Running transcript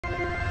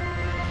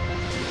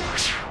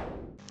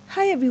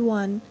Hi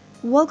everyone,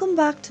 welcome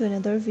back to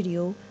another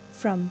video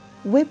from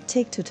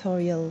Webtech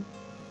Tutorial.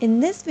 In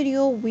this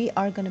video, we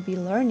are going to be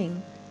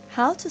learning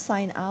how to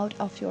sign out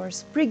of your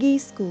Spriggy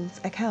Schools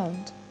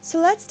account. So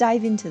let's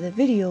dive into the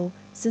video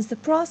since the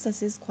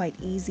process is quite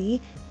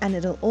easy and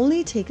it'll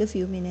only take a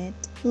few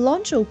minutes.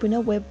 Launch open a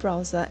web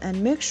browser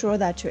and make sure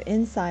that you're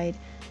inside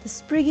the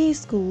Spriggy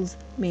Schools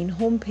main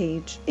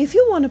homepage. If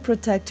you want to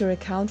protect your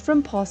account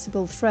from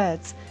possible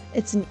threats,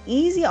 it's an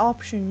easy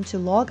option to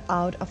log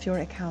out of your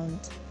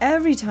account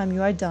every time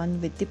you are done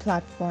with the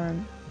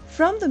platform.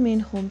 From the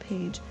main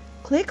homepage,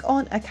 click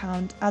on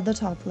Account at the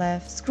top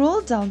left, scroll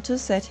down to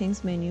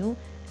Settings menu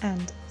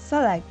and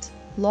select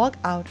Log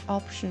Out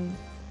option.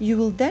 You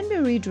will then be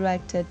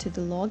redirected to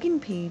the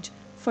login page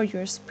for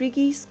your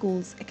Spriggy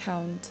Schools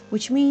account,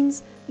 which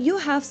means you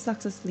have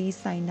successfully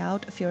signed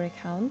out of your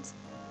account.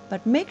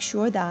 But make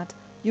sure that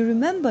you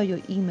remember your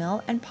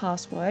email and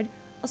password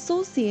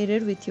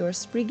associated with your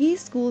Spriggy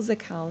Schools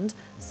account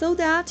so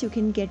that you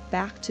can get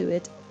back to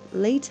it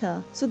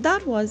later. So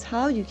that was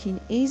how you can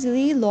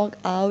easily log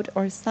out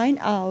or sign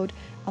out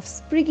of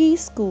Spriggy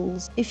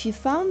Schools. If you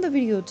found the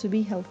video to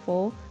be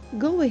helpful,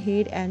 go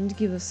ahead and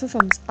give us a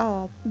thumbs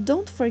up.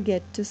 Don't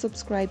forget to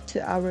subscribe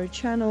to our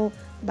channel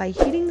by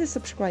hitting the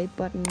subscribe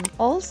button.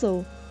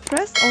 Also,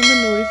 press on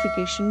the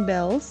notification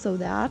bell so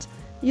that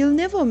you'll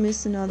never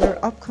miss another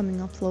upcoming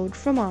upload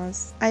from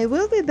us. I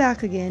will be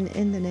back again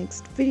in the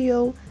next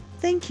video.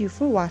 Thank you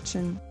for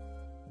watching.